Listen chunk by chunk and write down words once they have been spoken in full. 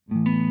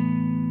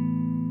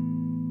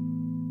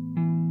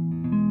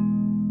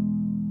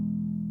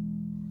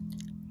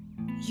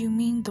You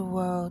mean the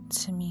world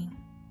to me.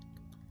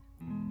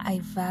 I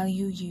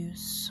value you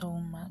so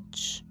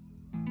much.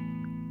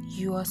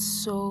 You are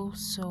so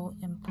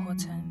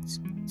important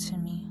to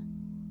me.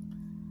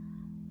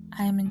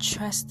 I am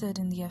interested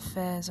in the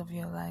affairs of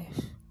your life.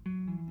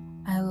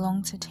 I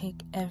long to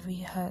take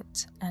every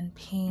hurt and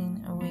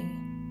pain away.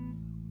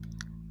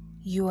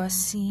 You are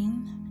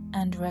seen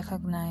and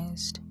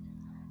recognized,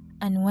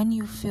 and when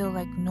you feel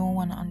like no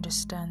one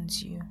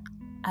understands you,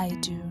 I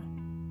do.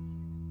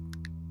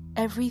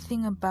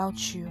 Everything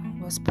about you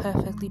was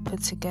perfectly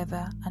put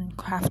together and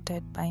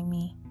crafted by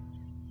me.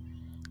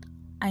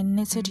 I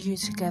knitted you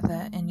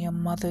together in your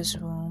mother's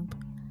womb.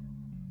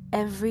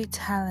 Every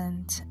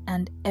talent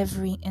and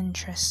every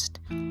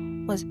interest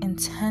was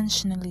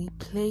intentionally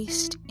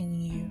placed in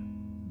you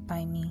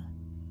by me.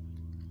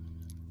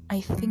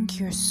 I think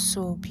you're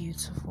so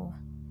beautiful.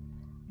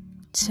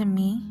 To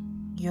me,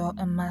 you're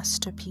a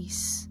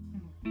masterpiece,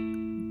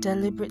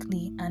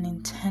 deliberately and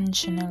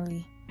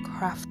intentionally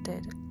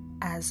crafted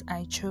as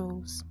I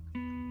chose.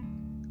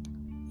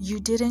 You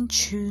didn't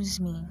choose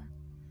me.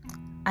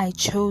 I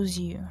chose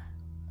you.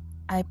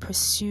 I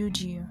pursued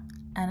you,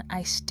 and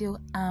I still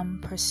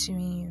am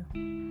pursuing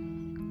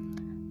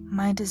you.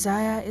 My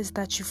desire is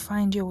that you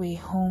find your way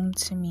home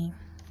to me.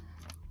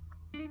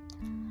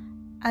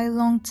 I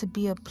long to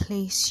be a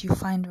place you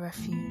find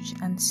refuge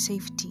and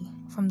safety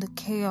from the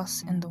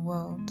chaos in the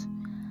world.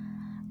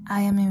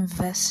 I am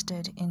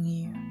invested in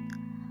you.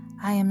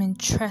 I am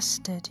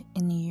interested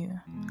in you.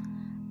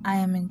 I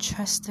am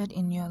interested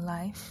in your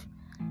life,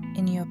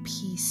 in your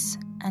peace,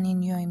 and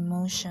in your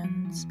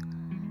emotions.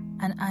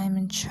 And I am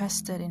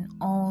interested in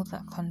all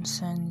that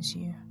concerns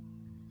you.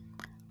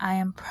 I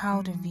am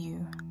proud of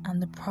you and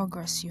the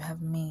progress you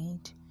have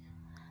made.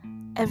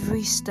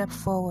 Every step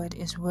forward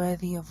is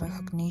worthy of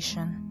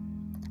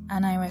recognition,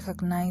 and I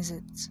recognize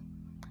it.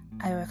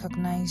 I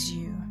recognize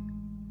you.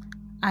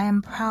 I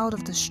am proud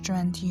of the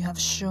strength you have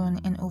shown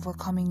in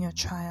overcoming your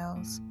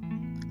trials.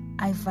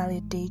 I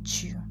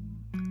validate you.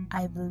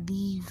 I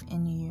believe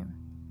in you.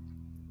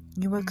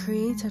 You were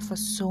created for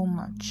so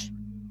much.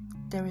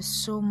 There is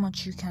so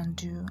much you can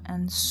do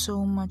and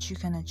so much you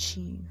can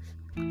achieve.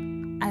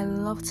 I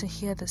love to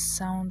hear the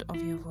sound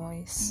of your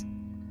voice.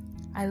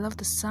 I love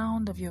the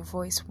sound of your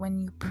voice when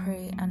you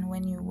pray and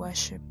when you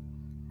worship.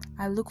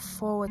 I look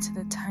forward to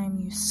the time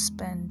you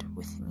spend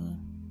with me.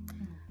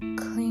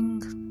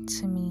 Cling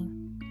to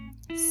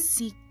me.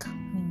 Seek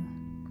me.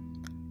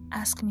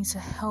 Ask me to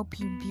help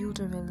you build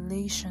a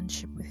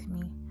relationship with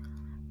me.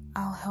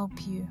 I'll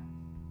help you.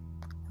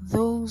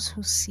 Those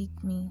who seek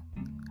me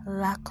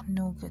lack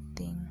no good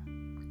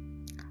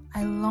thing.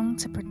 I long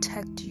to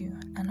protect you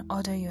and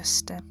order your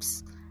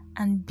steps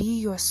and be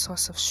your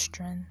source of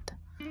strength.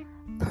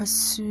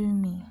 Pursue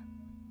me.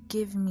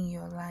 Give me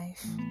your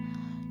life.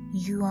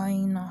 You are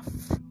enough.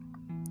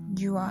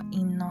 You are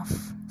enough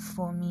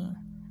for me.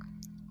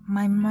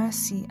 My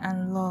mercy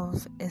and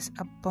love is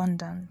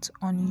abundant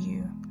on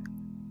you.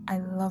 I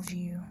love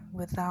you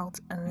without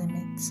a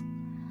limit.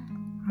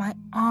 My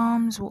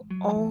arms will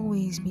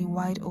always be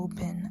wide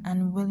open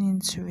and willing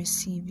to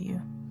receive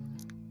you.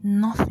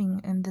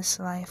 Nothing in this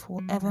life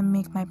will ever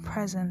make my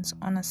presence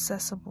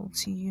inaccessible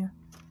to you.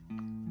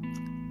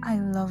 I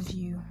love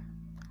you.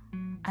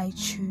 I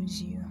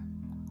choose you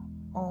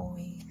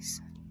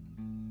always.